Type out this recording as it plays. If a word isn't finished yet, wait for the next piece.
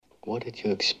What did you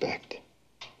expect?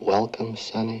 Welcome,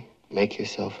 Sonny. Make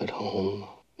yourself at home.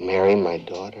 Marry my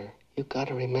daughter. You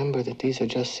gotta remember that these are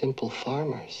just simple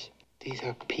farmers. These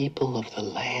are people of the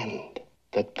land.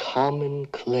 The common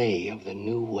clay of the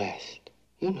New West.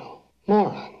 You know,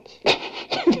 morons.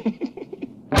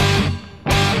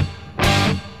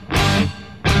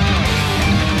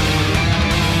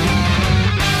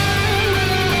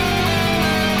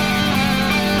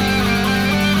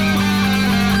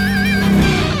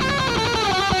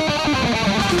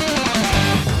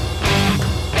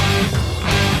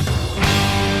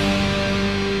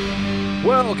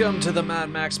 Welcome to the Mad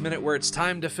Max Minute, where it's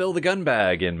time to fill the gun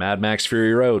bag in Mad Max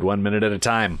Fury Road, 1 minute at a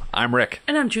time. I'm Rick.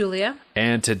 And I'm Julia.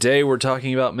 And today we're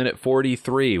talking about minute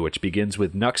 43, which begins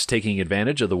with Nux taking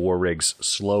advantage of the war rig's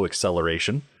slow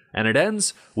acceleration, and it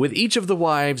ends with each of the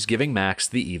wives giving Max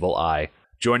the evil eye.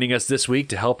 Joining us this week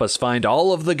to help us find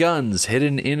all of the guns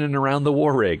hidden in and around the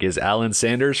war rig is Alan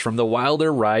Sanders from the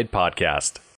Wilder Ride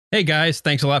podcast. Hey guys,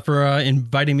 thanks a lot for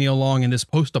inviting me along in this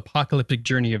post-apocalyptic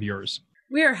journey of yours.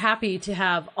 We are happy to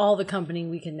have all the company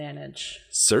we can manage.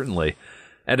 Certainly.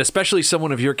 And especially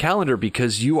someone of your calendar,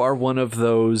 because you are one of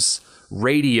those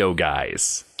radio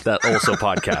guys that also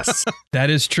podcasts. That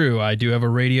is true. I do have a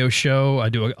radio show.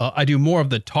 I do more of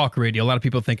the talk radio. A lot of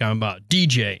people think I'm a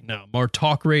DJ. No, more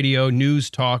talk radio, news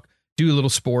talk, do a little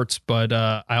sports, but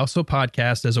I also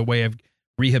podcast as a way of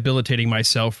rehabilitating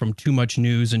myself from too much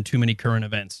news and too many current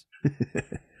events.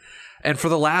 And for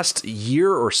the last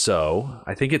year or so,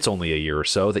 I think it's only a year or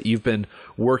so, that you've been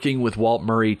working with Walt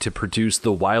Murray to produce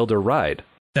the Wilder Ride.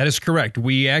 That is correct.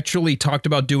 We actually talked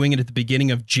about doing it at the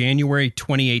beginning of January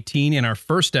 2018, and our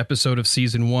first episode of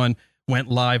season 1 went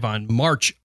live on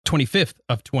March 25th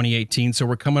of 2018. So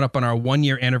we're coming up on our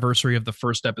 1-year anniversary of the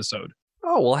first episode.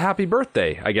 Oh, well, happy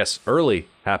birthday. I guess early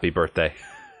happy birthday.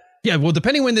 Yeah, well,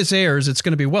 depending when this airs, it's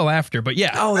going to be well after, but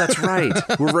yeah. Oh, that's right.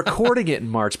 We're recording it in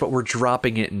March, but we're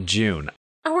dropping it in June.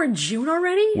 Oh, we're in June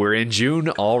already? We're in June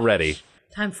already.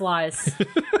 Time flies.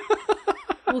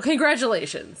 Well,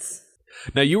 congratulations.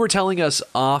 Now, you were telling us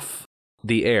off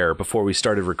the air before we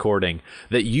started recording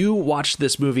that you watched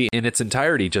this movie in its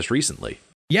entirety just recently.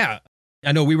 Yeah,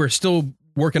 I know we were still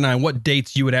working on what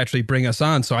dates you would actually bring us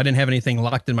on, so I didn't have anything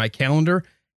locked in my calendar.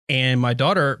 And my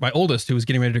daughter, my oldest, who was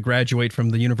getting ready to graduate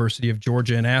from the University of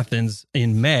Georgia in Athens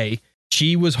in May,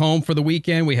 she was home for the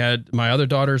weekend. We had my other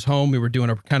daughters home. We were doing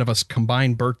a kind of a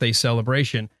combined birthday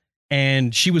celebration,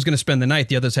 and she was going to spend the night.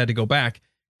 The others had to go back.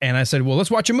 And I said, well,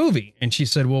 let's watch a movie. And she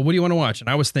said, well, what do you want to watch? And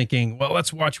I was thinking, well,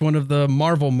 let's watch one of the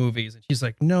Marvel movies. And she's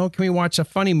like, no, can we watch a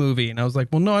funny movie? And I was like,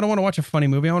 well, no, I don't want to watch a funny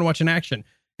movie. I want to watch an action.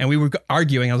 And we were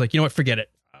arguing. I was like, you know what? Forget it.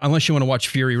 Unless you want to watch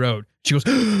Fury Road. She goes,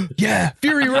 yeah,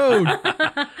 Fury Road.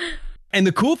 And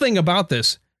the cool thing about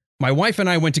this, my wife and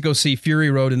I went to go see Fury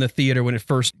Road in the theater when it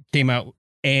first came out.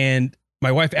 And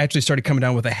my wife actually started coming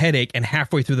down with a headache. And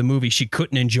halfway through the movie, she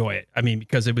couldn't enjoy it. I mean,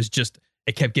 because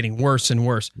it kept getting worse and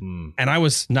worse. And I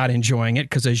was not enjoying it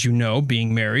because, as you know,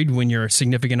 being married, when your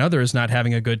significant other is not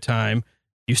having a good time,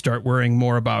 you start worrying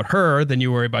more about her than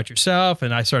you worry about yourself.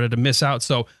 And I started to miss out.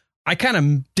 So I kind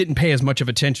of didn't pay as much of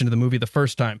attention to the movie the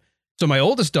first time. So my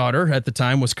oldest daughter at the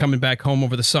time was coming back home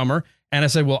over the summer. And I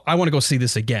said, well, I want to go see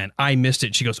this again. I missed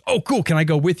it. She goes, oh, cool. Can I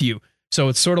go with you? So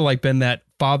it's sort of like been that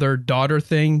father-daughter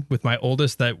thing with my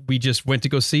oldest that we just went to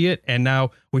go see it. And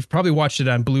now we've probably watched it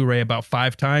on Blu-ray about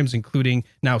 5 times, including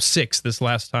now 6 this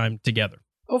last time together.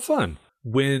 Oh, fun.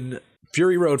 When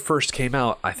Fury Road first came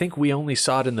out, I think we only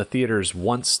saw it in the theaters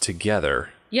once together.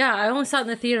 Yeah, I only saw it in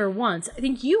the theater once. I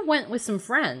think you went with some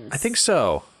friends. I think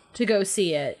so. To go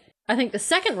see it. I think the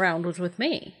second round was with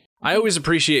me. I always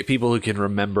appreciate people who can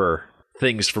remember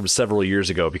things from several years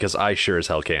ago, because I sure as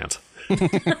hell can't.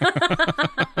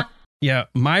 Yeah,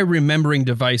 my remembering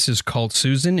device is called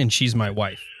Susan, and she's my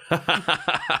wife.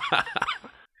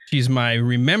 She's my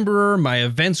rememberer, my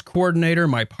events coordinator,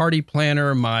 my party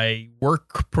planner, my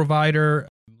work provider,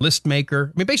 list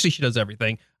maker. I mean, basically, she does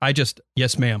everything. I just,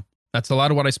 yes, ma'am. That's a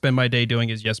lot of what I spend my day doing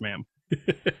is yes, ma'am.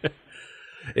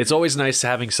 It's always nice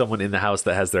having someone in the house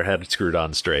that has their head screwed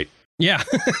on straight. Yeah.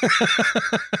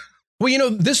 Well, you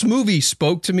know, this movie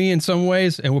spoke to me in some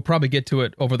ways, and we'll probably get to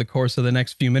it over the course of the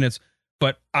next few minutes.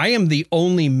 But I am the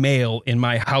only male in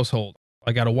my household.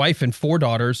 I got a wife and 4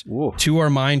 daughters. Ooh. 2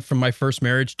 are mine from my first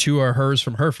marriage. 2 are hers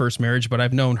from her first marriage. But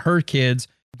I've known her kids.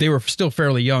 They were still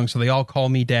fairly young, so they all call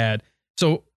me dad.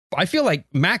 So I feel like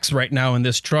Max right now in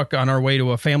this truck on our way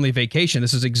to a family vacation.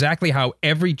 This is exactly how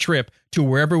every trip to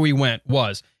wherever we went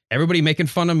was. Everybody making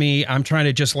fun of me. I'm trying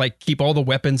to just like keep all the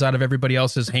weapons out of everybody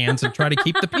else's hands and try to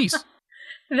keep the peace.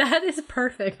 That is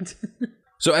perfect.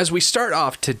 So as we start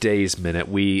off today's minute,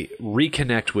 we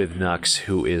reconnect with Nux,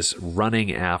 who is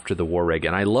running after the war rig.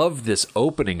 And I love this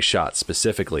opening shot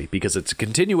specifically because it's a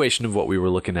continuation of what we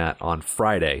were looking at on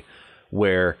Friday,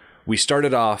 where we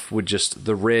started off with just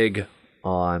the rig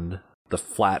on the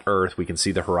flat earth. We can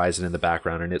see the horizon in the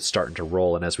background and it's starting to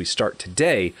roll. And as we start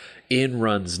today, in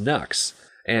runs Nux.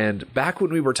 And back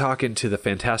when we were talking to the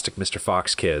Fantastic Mr.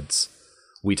 Fox kids,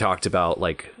 we talked about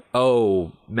like,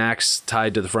 oh, Max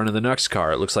tied to the front of the Nux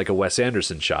car. It looks like a Wes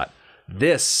Anderson shot.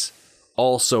 This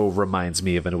also reminds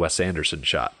me of a Wes Anderson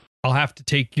shot. I'll have to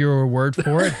take your word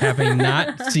for it, having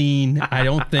not seen, I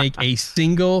don't think, a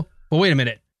single... Well, wait a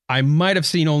minute. I might have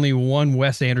seen only one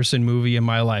Wes Anderson movie in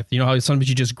my life. You know how sometimes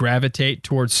you just gravitate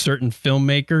towards certain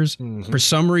filmmakers? Mm-hmm. For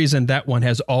some reason, that one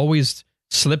has always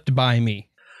slipped by me.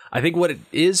 I think what it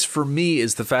is for me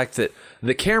is the fact that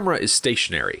the camera is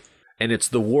stationary. And it's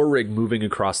the war rig moving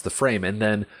across the frame. And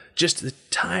then just the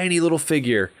tiny little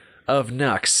figure of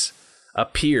Nux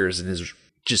appears and is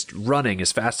just running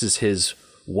as fast as his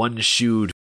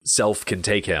one-shoed self can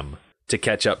take him to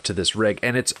catch up to this rig.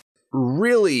 And it's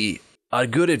really a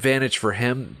good advantage for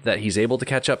him that he's able to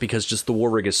catch up because just the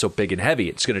war rig is so big and heavy.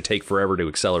 It's going to take forever to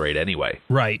accelerate anyway.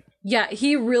 Right. Yeah,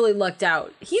 he really lucked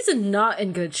out. He's not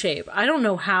in good shape. I don't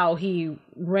know how he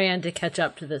ran to catch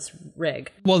up to this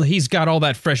rig. Well, he's got all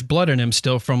that fresh blood in him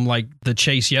still from like the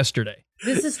chase yesterday.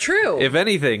 This is true. If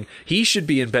anything, he should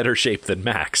be in better shape than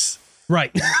Max.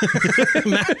 Right.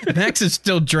 Max is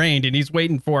still drained and he's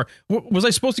waiting for... Was I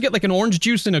supposed to get like an orange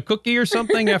juice and a cookie or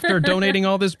something after donating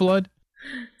all this blood?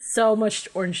 So much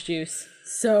orange juice.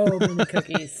 So many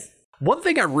cookies. One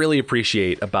thing I really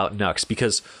appreciate about Nux,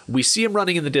 because we see him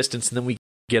running in the distance and then we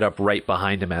get up right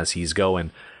behind him as he's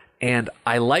going. And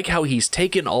I like how he's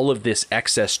taken all of this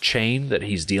excess chain that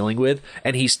he's dealing with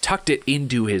and he's tucked it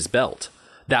into his belt.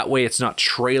 That way it's not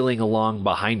trailing along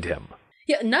behind him.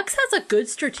 Yeah, Nux has a good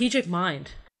strategic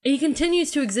mind. He continues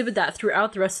to exhibit that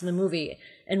throughout the rest of the movie,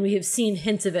 and we have seen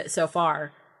hints of it so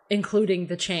far, including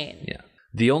the chain. Yeah.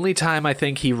 The only time I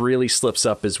think he really slips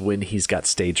up is when he's got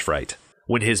stage fright.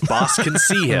 When his boss can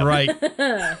see him. Right.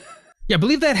 Yeah, I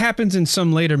believe that happens in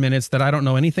some later minutes that I don't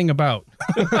know anything about.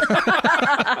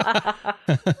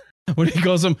 When he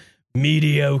calls him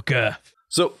mediocre.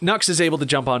 So Nux is able to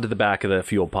jump onto the back of the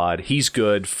fuel pod. He's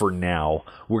good for now.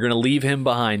 We're going to leave him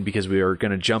behind because we are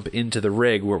going to jump into the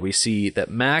rig where we see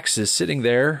that Max is sitting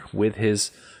there with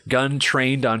his gun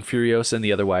trained on Furiosa and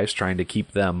the other wives, trying to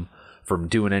keep them from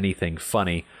doing anything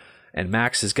funny. And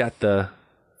Max has got the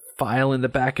file in the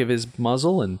back of his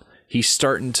muzzle and he's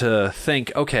starting to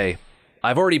think, okay,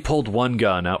 I've already pulled one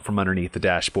gun out from underneath the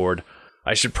dashboard.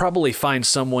 I should probably find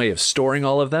some way of storing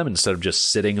all of them instead of just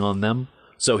sitting on them.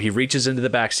 So he reaches into the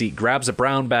backseat, grabs a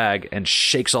brown bag, and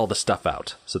shakes all the stuff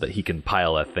out so that he can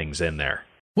pile things in there.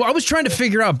 Well, I was trying to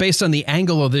figure out, based on the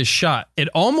angle of this shot, it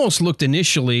almost looked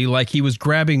initially like he was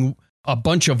grabbing a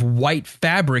bunch of white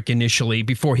fabric initially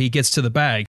before he gets to the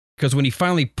bag. Because when he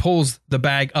finally pulls the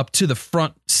bag up to the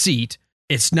front seat,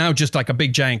 it's now just like a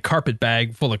big giant carpet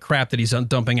bag full of crap that he's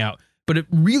dumping out. But it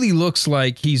really looks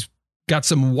like he's got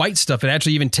some white stuff. It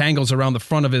actually even tangles around the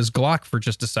front of his Glock for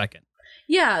just a second.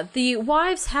 Yeah, the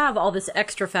wives have all this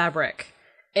extra fabric.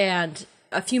 And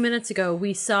a few minutes ago,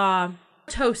 we saw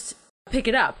Toast pick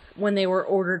it up when they were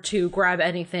ordered to grab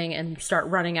anything and start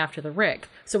running after the rig.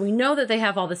 So we know that they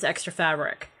have all this extra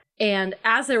fabric. And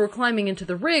as they were climbing into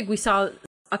the rig, we saw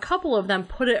a couple of them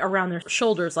put it around their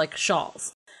shoulders like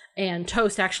shawls. And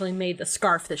Toast actually made the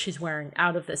scarf that she's wearing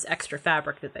out of this extra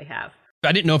fabric that they have.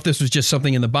 I didn't know if this was just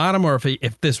something in the bottom or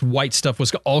if this white stuff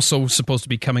was also supposed to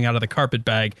be coming out of the carpet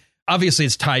bag. Obviously,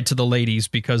 it's tied to the ladies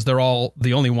because they're all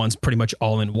the only ones pretty much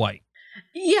all in white.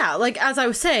 Yeah, like as I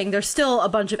was saying, there's still a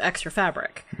bunch of extra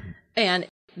fabric. And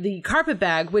the carpet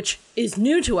bag, which is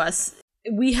new to us,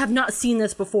 we have not seen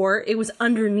this before. It was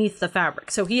underneath the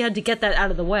fabric. So he had to get that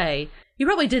out of the way. He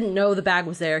probably didn't know the bag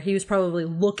was there. He was probably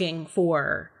looking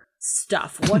for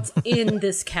stuff. What's in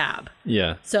this cab?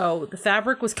 Yeah. So the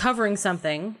fabric was covering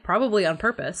something, probably on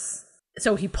purpose.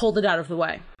 So he pulled it out of the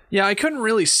way. Yeah, I couldn't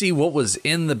really see what was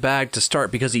in the bag to start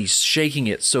because he's shaking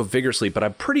it so vigorously, but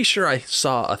I'm pretty sure I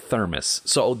saw a thermos.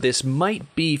 So this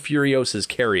might be Furiosa's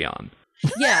carry-on.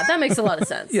 Yeah, that makes a lot of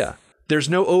sense. Yeah. There's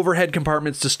no overhead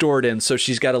compartments to store it in, so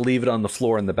she's got to leave it on the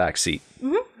floor in the back seat.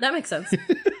 Mm-hmm, that makes sense.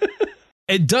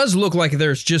 It does look like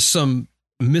there's just some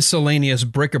miscellaneous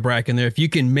bric-a-brac in there. If you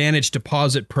can manage to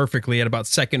pause it perfectly at about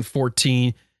second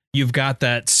 14, you've got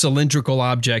that cylindrical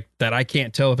object that I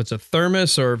can't tell if it's a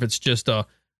thermos or if it's just a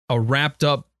wrapped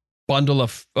up bundle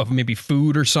of maybe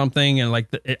food or something. And like,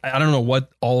 I don't know what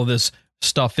all of this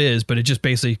stuff is, but it just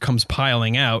basically comes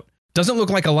piling out. Doesn't look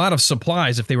like a lot of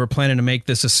supplies if they were planning to make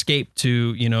this escape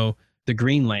to, the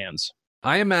Greenlands.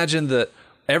 I imagine that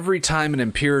every time an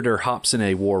Imperator hops in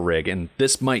a war rig, and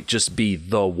this might just be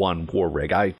the one war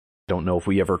rig, I don't know if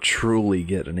we ever truly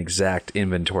get an exact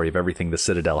inventory of everything the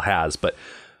Citadel has, but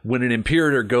when an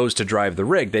Imperator goes to drive the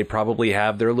rig, they probably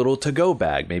have their little to-go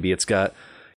bag. Maybe it's got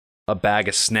a bag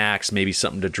of snacks, maybe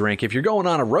something to drink. If you're going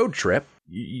on a road trip,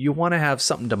 you want to have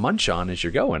something to munch on as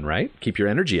you're going, right? Keep your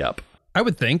energy up. I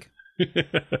would think.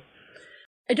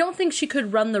 I don't think she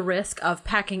could run the risk of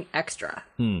packing extra.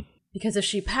 Because if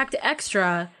she packed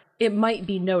extra, it might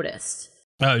be noticed.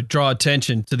 Draw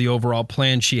attention to the overall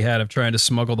plan she had of trying to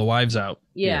smuggle the wives out.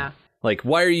 Yeah. Like,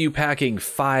 why are you packing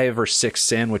 5 or 6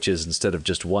 sandwiches instead of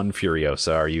just one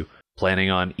Furiosa? Are you planning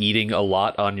on eating a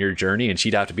lot on your journey? And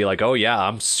she'd have to be like, oh yeah,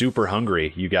 I'm super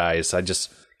hungry, you guys. I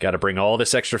just got to bring all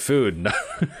this extra food.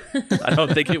 I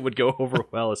don't think it would go over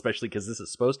well, especially because this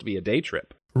is supposed to be a day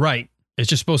trip. Right. It's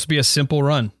just supposed to be a simple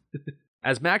run.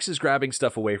 As Max is grabbing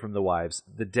stuff away from the wives,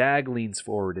 the Dag leans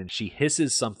forward and she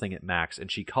hisses something at Max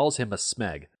and she calls him a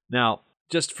smeg. Now,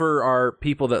 just for our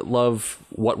people that love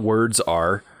what words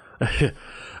are,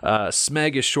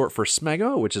 smeg is short for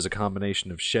smegma, which is a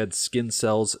combination of shed skin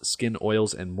cells, skin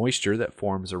oils, and moisture that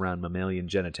forms around mammalian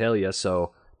genitalia,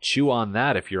 so chew on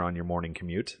that if you're on your morning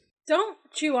commute. Don't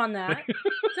chew on that.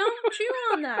 Don't chew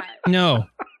on that. No.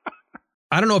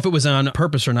 I don't know if it was on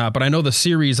purpose or not, but I know the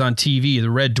series on TV, The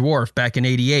Red Dwarf, back in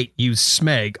 '88, used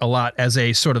smeg a lot as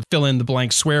a sort of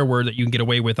fill-in-the-blank swear word that you can get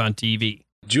away with on TV.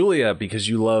 Julia, because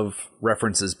you love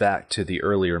references back to the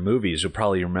earlier movies, you'll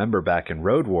probably remember back in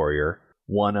Road Warrior,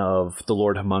 one of the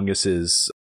Lord Humongous'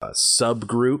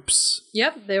 subgroups.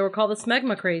 Yep, they were called the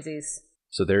Smegma Crazies.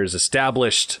 So there's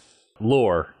established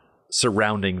lore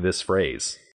surrounding this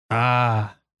phrase.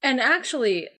 Ah. And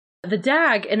actually, the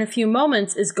Dag, in a few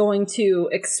moments, is going to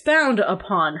expound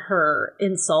upon her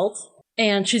insult,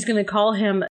 and she's going to call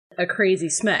him a crazy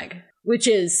smeg, which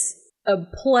is a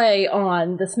play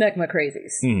on the Smegma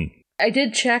Crazies. I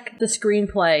did check the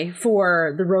screenplay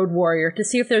for The Road Warrior to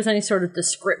see if there's any sort of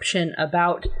description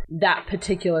about that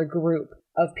particular group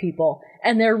of people,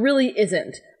 and there really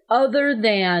isn't, other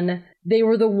than they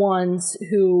were the ones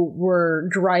who were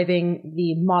driving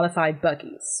the modified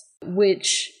buggies,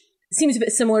 which seems a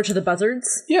bit similar to the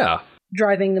Buzzards. Yeah.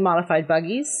 Driving the modified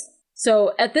buggies.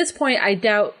 So at this point, I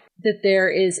doubt that there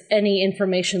is any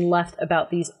information left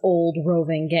about these old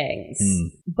roving gangs.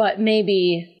 But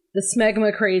maybe the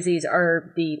Smegma Crazies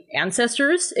are the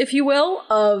ancestors, if you will,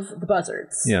 of the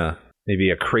Buzzards. Yeah. Maybe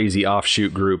a crazy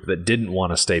offshoot group that didn't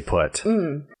want to stay put.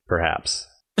 Perhaps.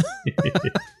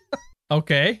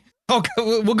 Okay.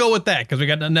 We'll go with that because we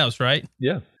got nothing else, right?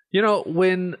 Yeah. You know,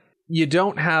 when you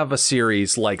don't have a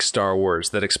series like Star Wars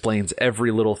that explains every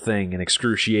little thing in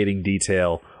excruciating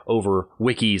detail over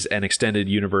wikis and extended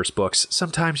universe books,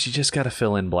 sometimes you just got to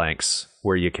fill in blanks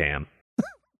where you can.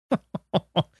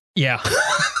 Yeah.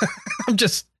 I'm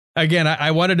just, again,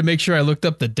 I wanted to make sure I looked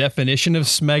up the definition of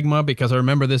smegma because I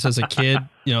remember this as a kid,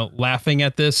 laughing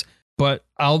at this. But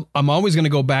I'm always going to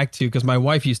go back to, because my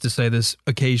wife used to say this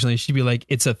occasionally, she'd be like,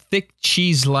 it's a thick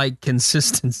cheese-like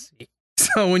consistency.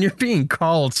 So when you're being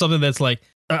called something that's like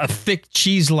a thick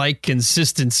cheese-like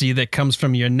consistency that comes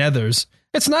from your nethers,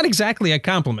 it's not exactly a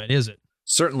compliment, is it?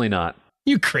 Certainly not.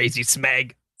 You crazy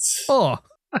smeg. Oh.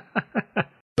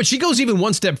 But she goes even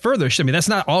one step further. I mean, that's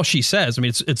not all she says. I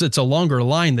mean, it's a longer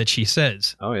line that she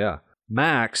says. Oh, yeah.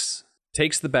 Max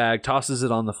takes the bag, tosses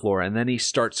it on the floor, and then he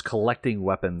starts collecting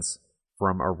weapons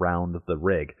from around the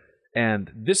rig.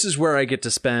 And this is where I get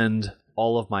to spend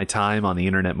all of my time on the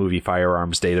Internet Movie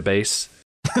Firearms database.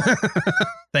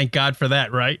 Thank God for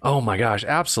that, right? Oh my gosh,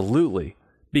 absolutely.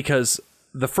 Because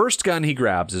the first gun he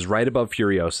grabs is right above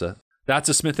Furiosa. That's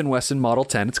a Smith & Wesson Model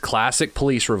 10. It's classic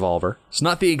police revolver. It's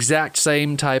not the exact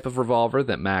same type of revolver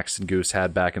that Max and Goose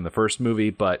had back in the first movie,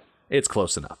 but it's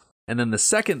close enough. And then the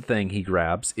second thing he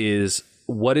grabs is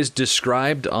what is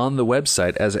described on the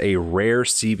website as a rare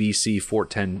CBC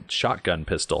 410 shotgun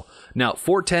pistol. Now,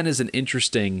 410 is an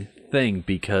interesting thing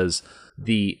because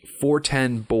the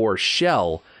 410 bore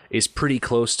shell is pretty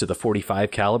close to the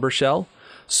 45 caliber shell.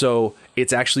 So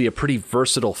it's actually a pretty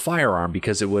versatile firearm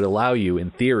because it would allow you,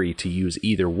 in theory, to use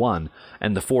either one.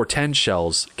 And the 410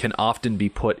 shells can often be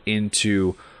put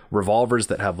into revolvers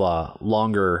that have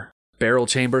longer barrel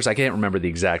chambers. I can't remember the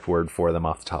exact word for them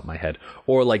off the top of my head.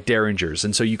 Or like Derringers.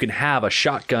 And so you can have a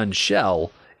shotgun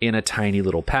shell in a tiny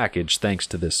little package thanks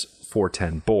to this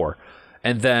 410 bore.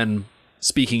 And then,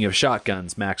 speaking of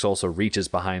shotguns, Max also reaches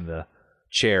behind the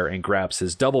chair and grabs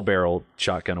his double-barreled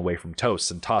shotgun away from Toast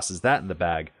and tosses that in the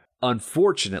bag.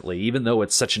 Unfortunately, even though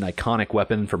it's such an iconic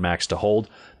weapon for Max to hold,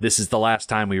 this is the last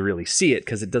time we really see it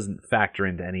because it doesn't factor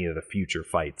into any of the future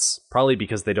fights. Probably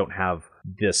because they don't have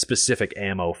the specific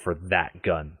ammo for that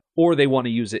gun. Or they want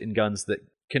to use it in guns that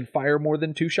can fire more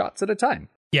than 2 shots at a time.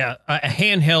 Yeah, a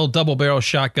handheld double-barrel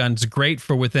shotgun is great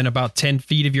for within about 10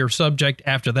 feet of your subject.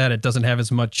 After that, it doesn't have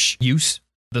as much use.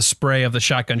 The spray of the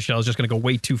shotgun shell is just going to go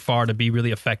way too far to be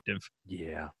really effective.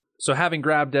 Yeah. So having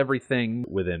grabbed everything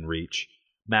within reach,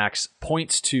 Max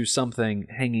points to something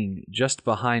hanging just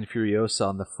behind Furiosa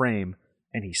on the frame,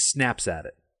 and he snaps at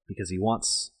it because he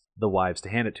wants the wives to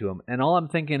hand it to him. And all I'm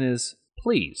thinking is,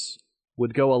 please,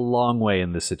 would go a long way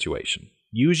in this situation.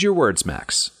 Use your words,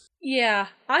 Max. Yeah,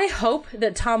 I hope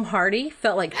that Tom Hardy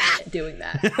felt like shit doing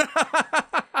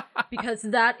that. Because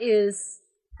that is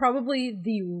probably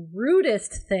the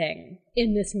rudest thing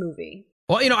in this movie.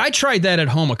 Well, I tried that at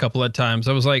home a couple of times.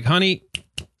 I was like, honey,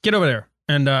 get over there.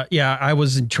 And yeah, I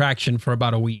was in traction for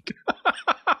about a week.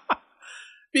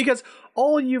 Because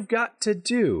all you've got to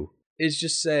do is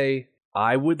just say,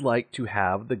 I would like to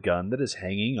have the gun that is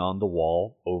hanging on the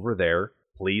wall over there.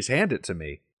 Please hand it to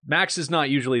me. Max is not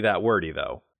usually that wordy,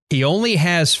 though. He only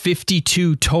has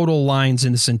 52 total lines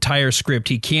in this entire script.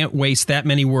 He can't waste that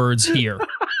many words here.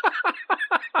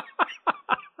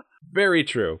 Very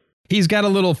true. He's got a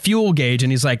little fuel gauge,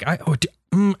 and he's like, I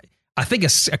think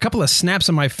a couple of snaps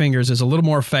on my fingers is a little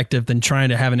more effective than trying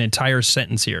to have an entire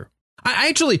sentence here. I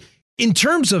actually, in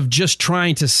terms of just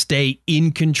trying to stay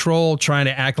in control, trying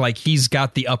to act like he's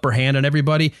got the upper hand on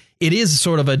everybody, it is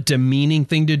sort of a demeaning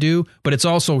thing to do, but it's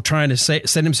also trying to set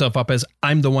himself up as,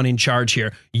 I'm the one in charge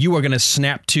here. You are going to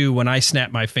snap too when I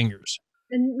snap my fingers.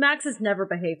 And Max has never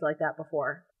behaved like that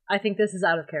before. I think this is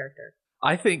out of character.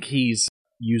 I think he's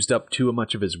used up too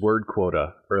much of his word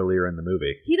quota earlier in the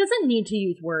movie. He doesn't need to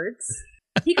use words.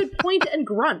 He could point and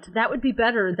grunt. That would be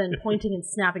better than pointing and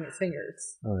snapping his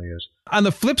fingers. Oh, yes. On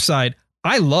the flip side,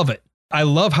 I love it. I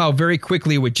love how very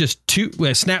quickly with just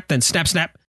snap, then snap,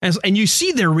 snap. And you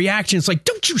see their reaction. It's like,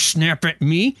 don't you snap at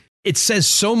me. It says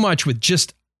so much with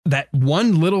just that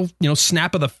one little,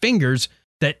 snap of the fingers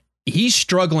that he's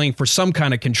struggling for some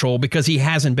kind of control because he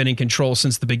hasn't been in control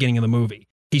since the beginning of the movie.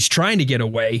 He's trying to get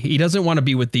away. He doesn't want to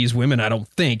be with these women, I don't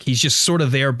think. He's just sort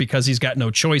of there because he's got no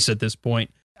choice at this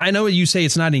point. I know you say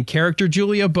it's not in character,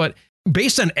 Julia, but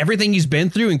based on everything he's been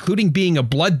through, including being a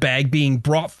blood bag being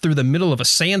brought through the middle of a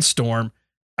sandstorm,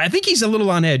 I think he's a little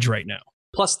on edge right now.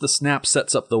 Plus, the snap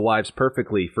sets up the wives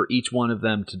perfectly for each one of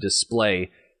them to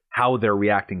display how they're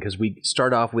reacting, because we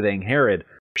start off with Angharad.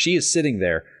 She is sitting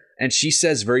there, and she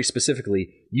says very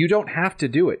specifically, you don't have to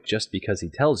do it just because he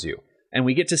tells you. And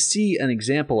we get to see an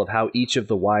example of how each of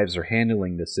the wives are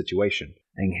handling this situation.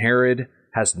 Angharad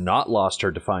has not lost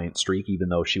her defiant streak, even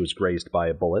though she was grazed by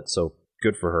a bullet, so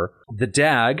good for her. The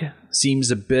Dag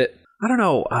seems a bit, I don't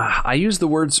know, I use the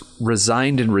words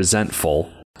resigned and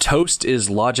resentful. Toast is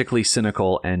logically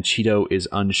cynical, and Cheeto is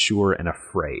unsure and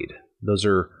afraid. Those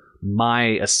are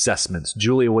my assessments.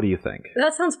 Julia, what do you think?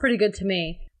 That sounds pretty good to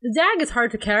me. The Dag is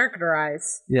hard to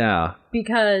characterize. Yeah.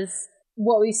 Because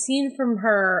what we've seen from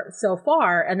her so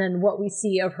far, and then what we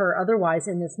see of her otherwise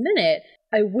in this minute,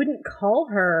 I wouldn't call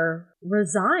her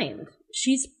resigned.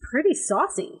 She's pretty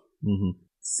saucy. Mm-hmm.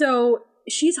 So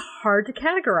she's hard to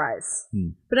categorize.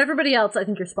 But everybody else, I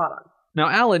think you're spot on. Now,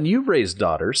 Alan, you've raised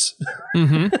daughters.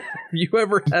 Mm-hmm. Have you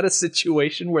ever had a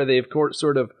situation where they've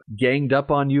sort of ganged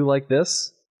up on you like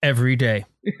this? Every day.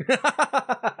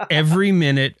 Every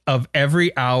minute of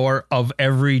every hour of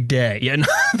every day. Yeah,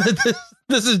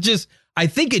 this is just, I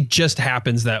think it just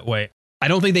happens that way. I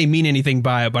don't think they mean anything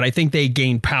by it, but I think they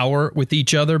gain power with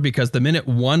each other because the minute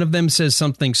one of them says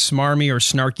something smarmy or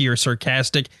snarky or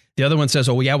sarcastic, the other one says,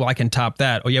 oh, yeah, well, I can top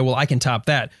that. Oh, yeah, well, I can top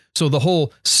that. So the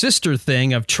whole sister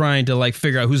thing of trying to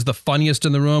figure out who's the funniest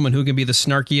in the room and who can be the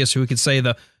snarkiest, who can say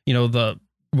the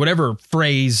whatever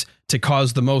phrase to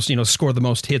cause the most, score the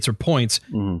most hits or points.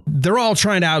 They're all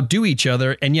trying to outdo each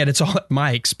other, and yet it's all at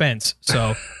my expense.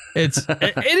 So it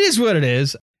is what it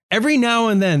is. Every now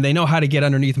and then they know how to get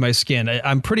underneath my skin.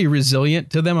 I'm pretty resilient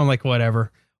to them. I'm like, whatever.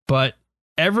 But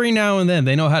every now and then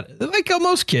they know how to, like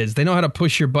most kids, they know how to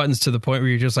push your buttons to the point where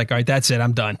you're just like, all right, that's it.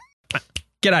 I'm done.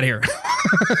 Get out of here.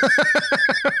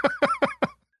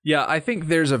 Yeah, I think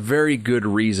there's a very good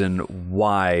reason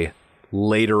why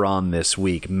later on this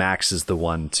week, Max is the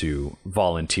one to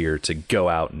volunteer to go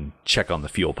out and check on the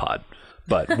fuel pod.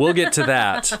 But we'll get to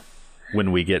that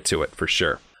when we get to it for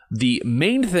sure. The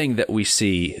main thing that we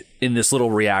see in this little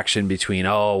reaction between,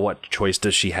 oh, what choice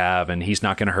does she have? And he's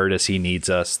not going to hurt us. He needs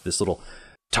us. This little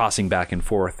tossing back and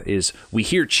forth is we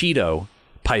hear Cheeto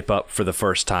pipe up for the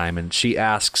first time, and she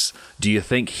asks, do you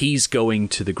think he's going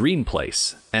to the green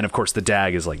place? And of course the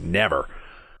Dag is like, never.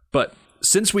 But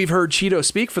since we've heard Cheeto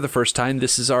speak for the first time,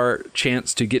 this is our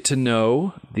chance to get to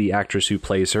know the actress who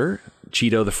plays her.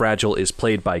 Cheeto the Fragile is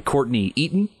played by Courtney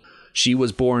Eaton. She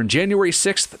was born January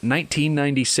 6th,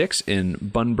 1996 in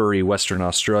Bunbury, Western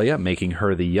Australia, making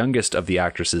her the youngest of the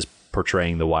actresses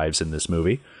portraying the wives in this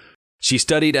movie. She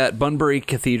studied at Bunbury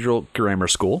Cathedral Grammar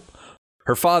School.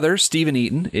 Her father, Stephen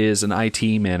Eaton, is an IT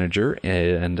manager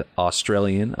and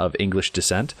Australian of English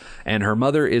descent, and her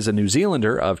mother is a New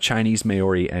Zealander of Chinese,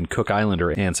 Maori, and Cook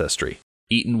Islander ancestry.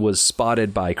 Eaton was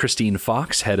spotted by Christine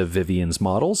Fox, head of Vivian's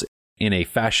Models, in a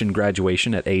fashion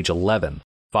graduation at age 11.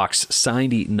 Fox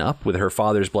signed Eaton up with her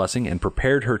father's blessing and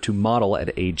prepared her to model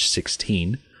at age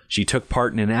 16. She took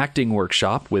part in an acting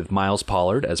workshop with Miles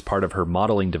Pollard as part of her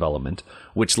modeling development,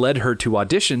 which led her to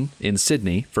audition in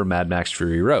Sydney for Mad Max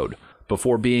Fury Road.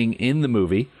 Before being in the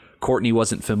movie, Courtney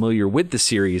wasn't familiar with the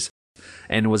series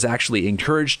and was actually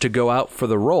encouraged to go out for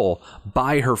the role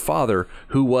by her father,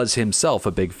 who was himself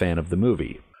a big fan of the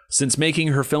movie. Since making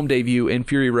her film debut in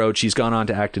Fury Road, she's gone on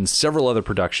to act in several other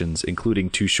productions, including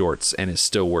 2 shorts, and is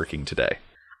still working today.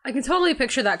 I can totally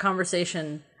picture that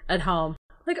conversation at home.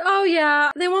 Like, oh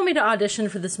yeah, they want me to audition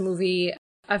for this movie.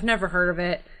 I've never heard of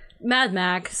it. Mad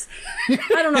Max.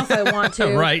 I don't know if I want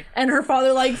to. Right. And her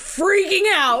father like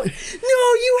freaking out. No,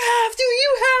 you have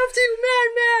to, Mad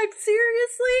Max,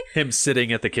 seriously? Him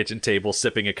sitting at the kitchen table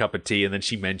sipping a cup of tea, and then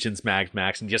she mentions Mad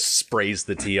Max and just sprays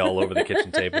the tea all over the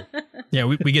kitchen table. Yeah,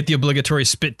 we get the obligatory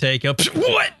spit take up.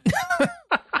 What?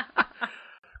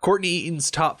 Courtney Eaton's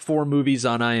top 4 movies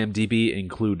on IMDb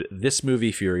include this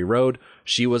movie, Fury Road.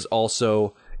 She was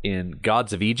also in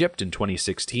Gods of Egypt in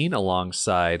 2016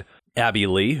 alongside Abby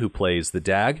Lee, who plays the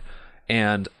Dag.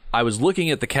 And I was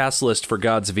looking at the cast list for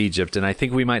Gods of Egypt, and I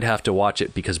think we might have to watch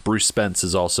it because Bruce Spence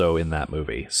is also in that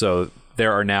movie. So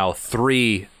there are now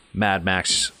 3 Mad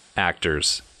Max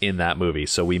actors in that movie,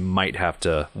 so we might have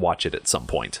to watch it at some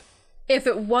point. If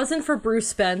it wasn't for Bruce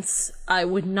Spence, I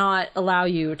would not allow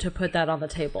you to put that on the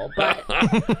table. But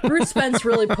Bruce Spence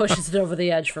really pushes it over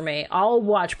the edge for me. I'll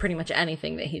watch pretty much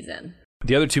anything that he's in.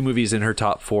 The other 2 movies in her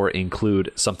top 4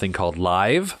 include something called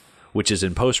Live, which is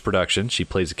in post-production. She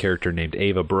plays a character named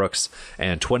Ava Brooks,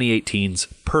 and 2018's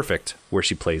Perfect, where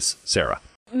she plays Sarah.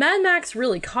 Mad Max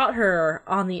really caught her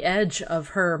on the edge of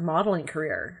her modeling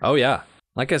career. Oh, yeah.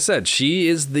 Like I said, she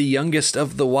is the youngest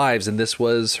of the wives, and this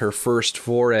was her first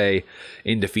foray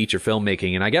into feature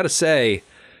filmmaking. And I gotta say,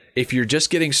 if you're just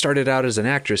getting started out as an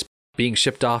actress, being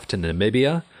shipped off to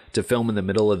Namibia to film in the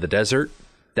middle of the desert,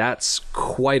 that's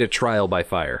quite a trial by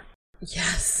fire.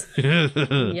 Yes.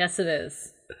 Yes, it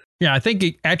is. Yeah, I think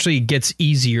it actually gets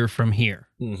easier from here.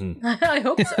 Mm-hmm. I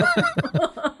hope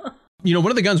so. You know,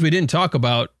 one of the guns we didn't talk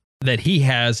about that he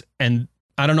has, and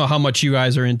I don't know how much you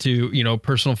guys are into, you know,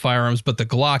 personal firearms, but the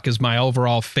Glock is my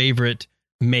overall favorite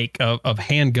make of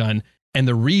handgun. And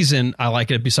the reason I like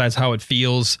it, besides how it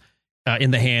feels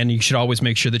in the hand, you should always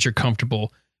make sure that you're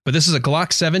comfortable. But this is a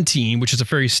Glock 17, which is a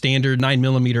very standard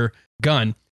 9mm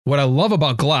gun. What I love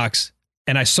about Glocks,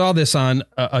 and I saw this on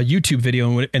a YouTube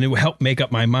video, and it helped make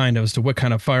up my mind as to what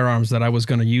kind of firearms that I was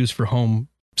going to use for home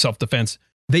self-defense.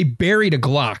 They buried a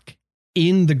Glock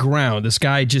in the ground. This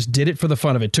guy just did it for the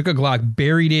fun of it. Took a Glock,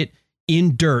 buried it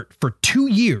in dirt for 2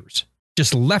 years,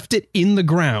 just left it in the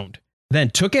ground, then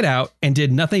took it out and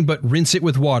did nothing but rinse it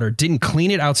with water. Didn't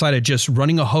clean it outside of just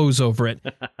running a hose over it.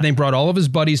 Then brought all of his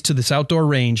buddies to this outdoor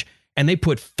range, and they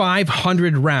put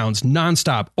 500 rounds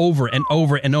nonstop over and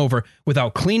over and over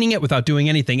without cleaning it, without doing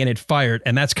anything, and it fired.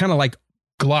 And that's kind of like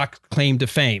Glock's claim to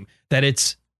fame, that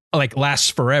it's like lasts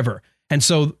forever. And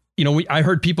so, you know, I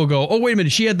heard people go, oh, wait a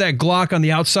minute, she had that Glock on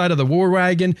the outside of the war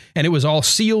wagon and it was all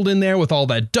sealed in there with all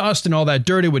that dust and all that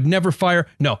dirt. It would never fire.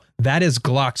 No, that is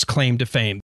Glock's claim to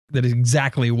fame. That is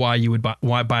exactly why you would buy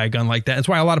a gun like that. That's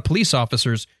why a lot of police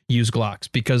officers use Glocks,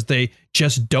 because they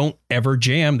just don't ever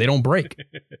jam. They don't break.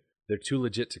 They're too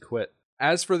legit to quit.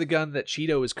 As for the gun that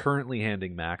Cheeto is currently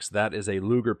handing Max, that is a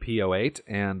Luger P08,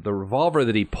 and the revolver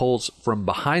that he pulls from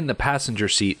behind the passenger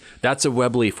seat, that's a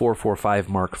Webley 445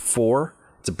 Mark IV.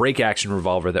 It's a break-action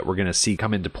revolver that we're going to see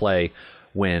come into play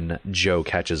when Joe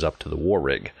catches up to the war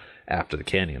rig after the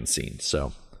canyon scene.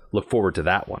 So look forward to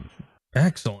that one.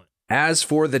 Excellent. As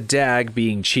for the Dag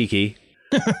being cheeky,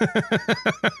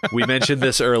 we mentioned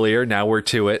this earlier, now we're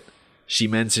to it. She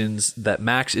mentions that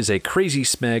Max is a crazy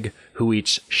smeg who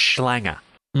eats schlanger.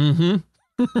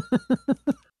 Mm-hmm.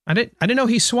 I didn't know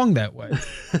he swung that way.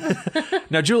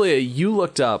 Now, Julia, you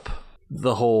looked up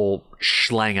the whole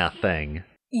schlanger thing.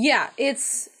 Yeah,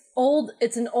 it's old.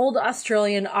 It's an old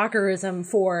Australian ocarism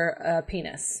for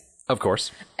penis. Of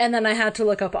course. And then I had to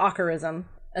look up Ockerism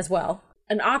as well.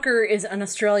 An Ocker is an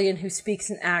Australian who speaks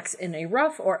and acts in a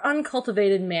rough or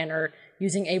uncultivated manner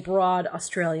using a broad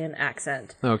Australian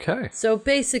accent. Okay. So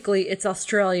basically, it's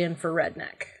Australian for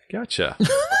redneck. Gotcha.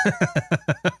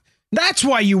 That's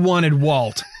why you wanted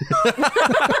Walt.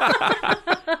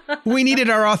 We needed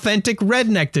our authentic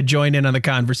redneck to join in on the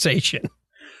conversation.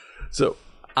 So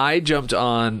I jumped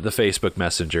on the Facebook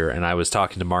Messenger and I was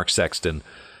talking to Mark Sexton.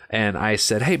 And I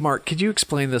said, hey, Mark, could you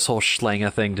explain this whole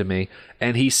schlange thing to me?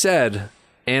 And he said,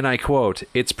 and I quote,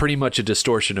 it's pretty much a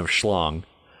distortion of schlong.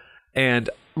 And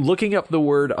looking up the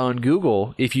word on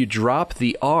Google, if you drop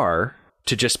the R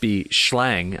to just be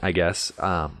schlang, I guess,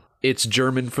 it's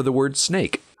German for the word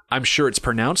snake. I'm sure it's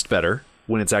pronounced better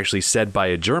when it's actually said by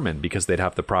a German because they'd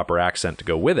have the proper accent to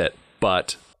go with it.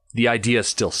 But the idea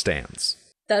still stands.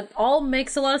 That all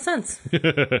makes a lot of sense.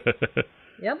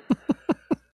 Yep.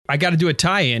 I got to do a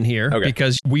tie-in here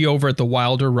because we over at the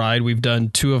Wilder Ride, we've done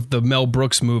 2 of the Mel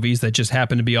Brooks movies that just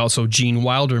happen to be also Gene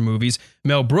Wilder movies.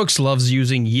 Mel Brooks loves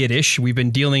using Yiddish. We've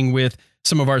been dealing with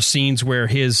some of our scenes where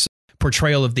his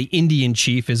portrayal of the Indian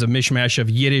chief is a mishmash of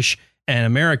Yiddish and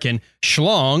American.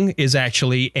 Schlong is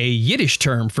actually a Yiddish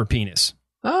term for penis.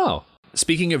 Oh,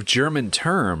 speaking of German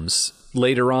terms,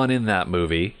 later on in that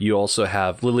movie, you also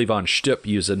have Lily von Stupp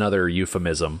use another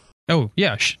euphemism. Oh,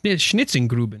 yeah,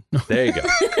 Schnitzengruben. There you go.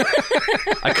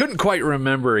 I couldn't quite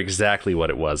remember exactly what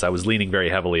it was. I was leaning very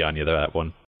heavily on you, that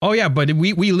one. Oh, yeah, but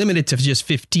we limit it to just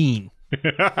 15.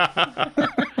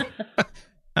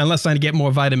 Unless I get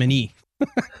more vitamin E.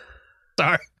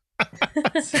 Sorry.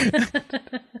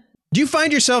 Do you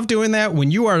find yourself doing that when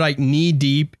you are like knee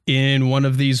deep in one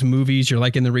of these movies? You're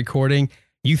like in the recording.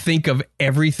 You think of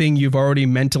everything you've already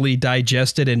mentally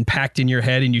digested and packed in your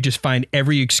head, and you just find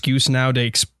every excuse now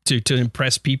to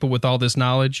impress people with all this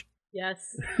knowledge? Yes.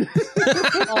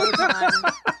 All the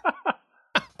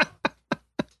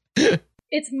time.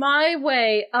 It's my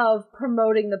way of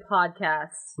promoting the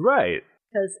podcast. Right.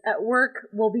 Because at work,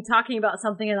 we'll be talking about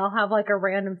something and I'll have like a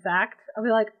random fact. I'll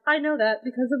be like, I know that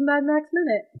because of Mad Max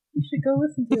Minute. You should go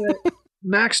listen to it.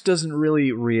 Max doesn't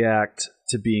really react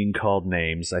to being called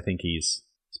names. I think he's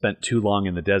spent too long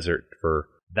in the desert for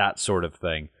that sort of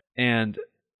thing. And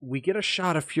we get a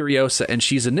shot of Furiosa, and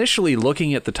she's initially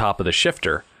looking at the top of the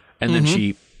shifter, and then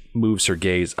she moves her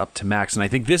gaze up to Max. And I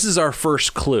think this is our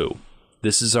first clue.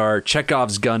 This is our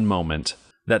Chekhov's gun moment,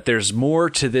 that there's more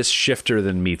to this shifter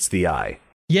than meets the eye.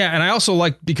 Yeah, and I also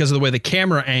like, because of the way the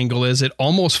camera angle is, it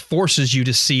almost forces you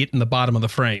to see it in the bottom of the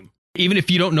frame. Even if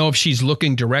you don't know if she's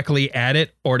looking directly at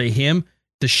it or to him,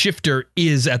 the shifter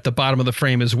is at the bottom of the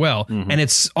frame as well. And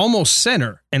it's almost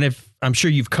center. And if I'm sure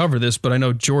you've covered this, but I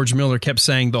know George Miller kept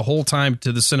saying the whole time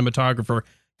to the cinematographer,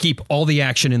 keep all the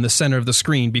action in the center of the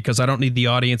screen because I don't need the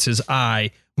audience's eye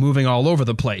moving all over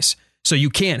the place. So you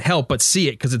can't help but see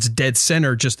it because it's dead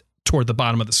center just toward the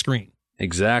bottom of the screen.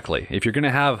 Exactly. If you're going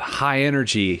to have high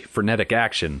energy, frenetic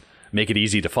action, make it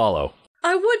easy to follow.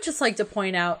 I would just like to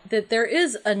point out that there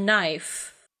is a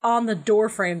knife on the door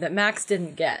frame that Max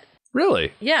didn't get.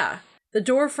 Really? Yeah. The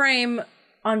door frame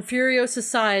on Furiosa's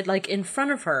side, like in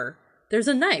front of her, there's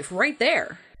a knife right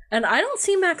there. And I don't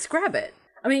see Max grab it.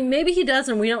 I mean, maybe he does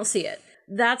and we don't see it.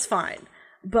 That's fine.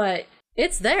 But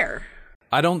it's there.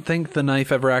 I don't think the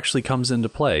knife ever actually comes into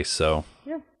play, so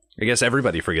Yeah. I guess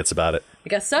everybody forgets about it. I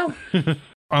guess so.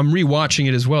 I'm rewatching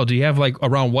it as well. Do you have like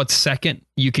around what second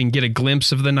you can get a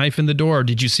glimpse of the knife in the door, or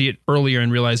did you see it earlier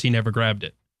and realize he never grabbed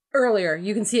it? Earlier.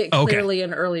 You can see it clearly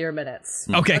in earlier minutes.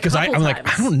 Okay, because I'm like,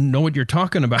 I don't know what you're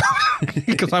talking about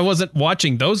because I wasn't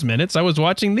watching those minutes. I was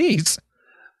watching these.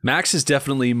 Max is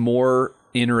definitely more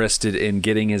interested in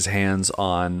getting his hands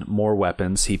on more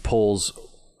weapons. He pulls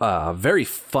a very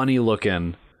funny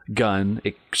looking gun.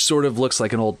 It sort of looks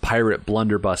like an old pirate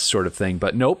blunderbuss sort of thing,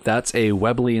 but nope, that's a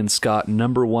Webley & Scott No.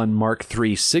 1 Mark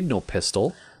III signal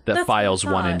pistol that fires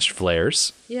 1-inch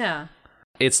flares. Yeah.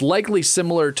 It's likely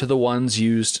similar to the ones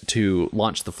used to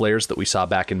launch the flares that we saw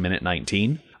back in minute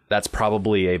 19. That's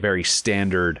probably a very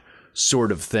standard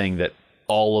sort of thing that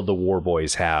all of the war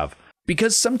boys have,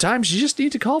 because sometimes you just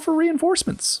need to call for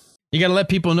reinforcements. You got to let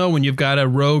people know when you've got a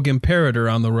rogue imperator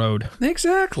on the road.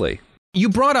 Exactly. You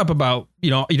brought up about, you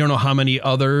don't know how many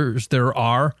others there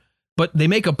are, but they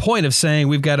make a point of saying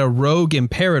we've got a rogue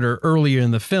imperator earlier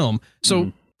in the film.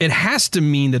 So it has to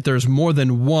mean that there's more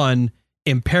than one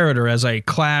imperator as a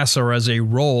class or as a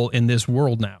role in this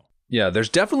world now. Yeah, there's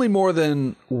definitely more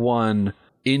than one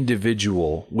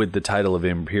individual with the title of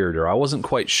imperator. I wasn't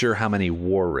quite sure how many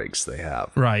war rigs they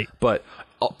have. Right. But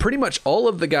pretty much all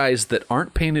of the guys that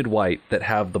aren't painted white, that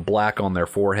have the black on their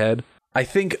forehead, I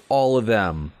think all of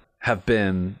them have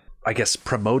been, I guess,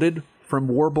 promoted from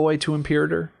Warboy to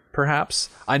Imperator, perhaps.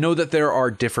 I know that there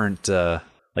are different,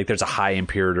 there's a High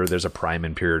Imperator, there's a Prime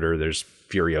Imperator, there's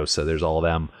Furiosa, there's all of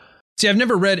them. See, I've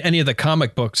never read any of the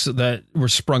comic books that were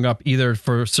sprung up either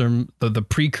for the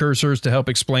precursors to help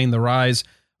explain the rise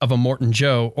of Immortan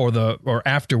Joe or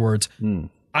afterwards.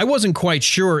 I wasn't quite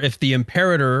sure if the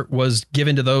Imperator was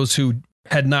given to those who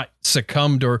had not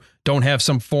succumbed or don't have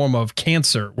some form of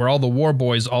cancer, where all the war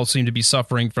boys all seem to be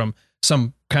suffering from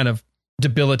some kind of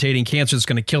debilitating cancer that's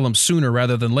going to kill them sooner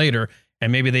rather than later.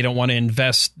 And maybe they don't want to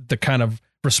invest the kind of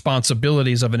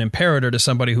responsibilities of an Imperator to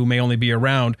somebody who may only be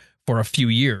around for a few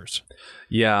years.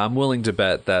 Yeah, I'm willing to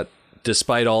bet that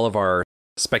despite all of our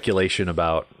speculation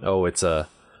about, it's a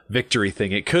victory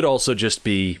thing, it could also just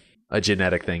be a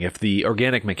genetic thing. If the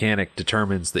organic mechanic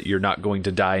determines that you're not going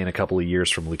to die in a couple of years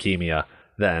from leukemia,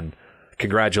 then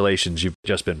congratulations, you've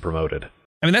just been promoted.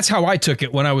 I mean, that's how I took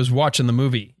it when I was watching the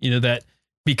movie, that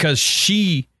because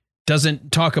she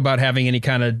doesn't talk about having any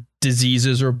kind of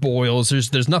diseases or boils.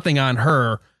 There's nothing on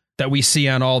her that we see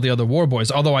on all the other war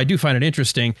boys. Although I do find it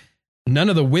interesting, none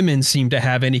of the women seem to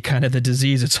have any kind of the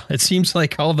disease. It seems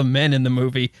like all the men in the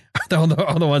movie are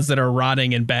all the ones that are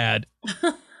rotting and bad.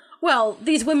 Well,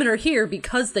 these women are here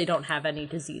because they don't have any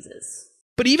diseases.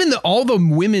 But even all the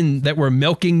women that were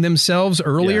milking themselves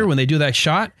earlier when they do that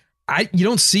shot, you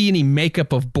don't see any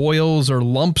makeup of boils or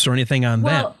lumps or anything on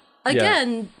them.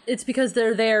 Again, it's because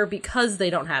they're there because they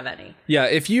don't have any. Yeah,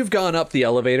 if you've gone up the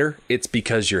elevator, it's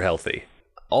because you're healthy.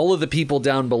 All of the people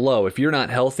down below, if you're not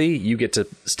healthy, you get to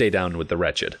stay down with the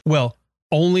wretched. Well,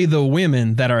 only the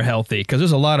women that are healthy, because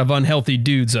there's a lot of unhealthy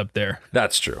dudes up there.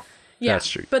 That's true. Yeah, that's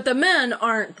true. But the men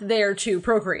aren't there to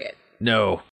procreate.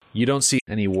 No, you don't see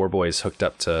any war boys hooked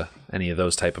up to any of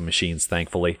those type of machines,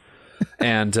 thankfully.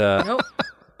 And Nope.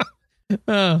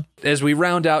 As we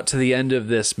round out to the end of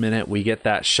this minute, we get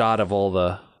that shot of all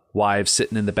the wives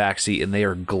sitting in the backseat, and they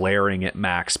are glaring at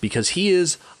Max because he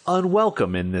is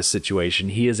unwelcome in this situation.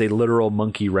 He is a literal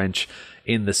monkey wrench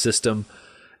in the system.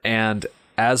 And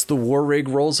as the war rig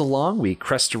rolls along, we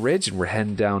crest a ridge and we're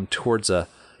heading down towards a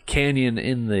canyon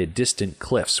in the distant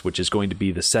cliffs, which is going to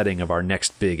be the setting of our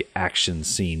next big action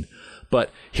scene. But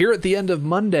here at the end of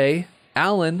Monday,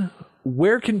 Alan,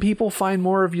 where can people find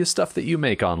more of your stuff that you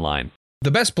make online? The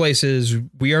best place is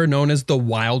we are known as the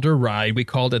Wilder Ride. We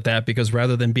called it that because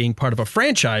rather than being part of a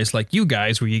franchise like you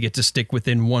guys, where you get to stick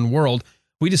within one world,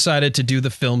 we decided to do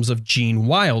the films of Gene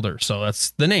Wilder. So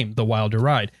that's the name, the Wilder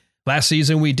Ride. Last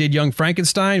season, we did Young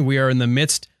Frankenstein. We are in the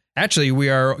midst. Actually, we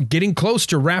are getting close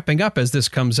to wrapping up as this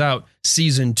comes out,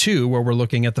 season 2, where we're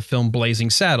looking at the film Blazing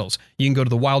Saddles. You can go to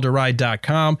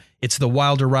thewilderride.com. It's The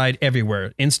Wilder Ride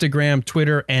everywhere, Instagram,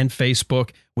 Twitter, and Facebook.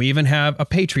 We even have a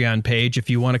Patreon page if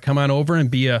you want to come on over and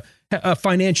be a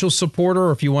financial supporter,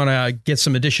 or if you want to get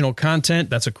some additional content,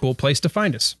 that's a cool place to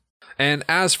find us. And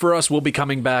as for us, we'll be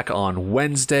coming back on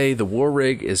Wednesday. The War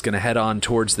Rig is going to head on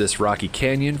towards this rocky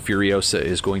canyon. Furiosa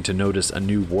is going to notice a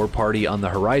new war party on the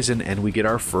horizon, and we get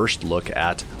our first look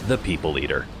at the People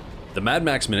Eater. The Mad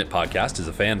Max Minute podcast is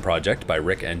a fan project by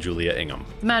Rick and Julia Ingham.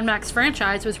 The Mad Max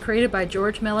franchise was created by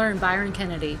George Miller and Byron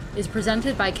Kennedy, is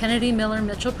presented by Kennedy Miller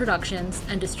Mitchell Productions,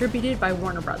 and distributed by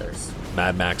Warner Brothers.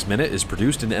 Mad Max Minute is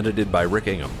produced and edited by Rick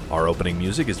Ingham. Our opening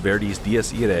music is Verdi's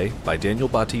Dies Irae by Daniel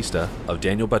Bautista of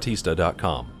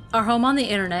danielbautista.com. Our home on the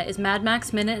internet is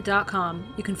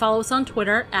madmaxminute.com. You can follow us on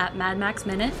Twitter at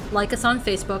madmaxminute, like us on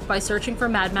Facebook by searching for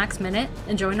Mad Max Minute,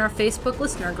 and join our Facebook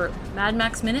listener group, Mad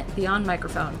Max Minute Beyond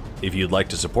Microphone. If you'd like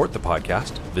to support the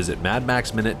podcast, visit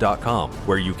madmaxminute.com,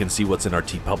 where you can see what's in our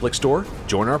TeePublic store,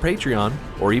 join our Patreon,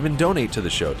 or even donate to the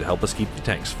show to help us keep the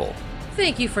tanks full.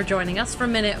 Thank you for joining us for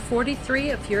minute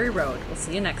 43 of Fury Road. We'll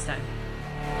see you next time.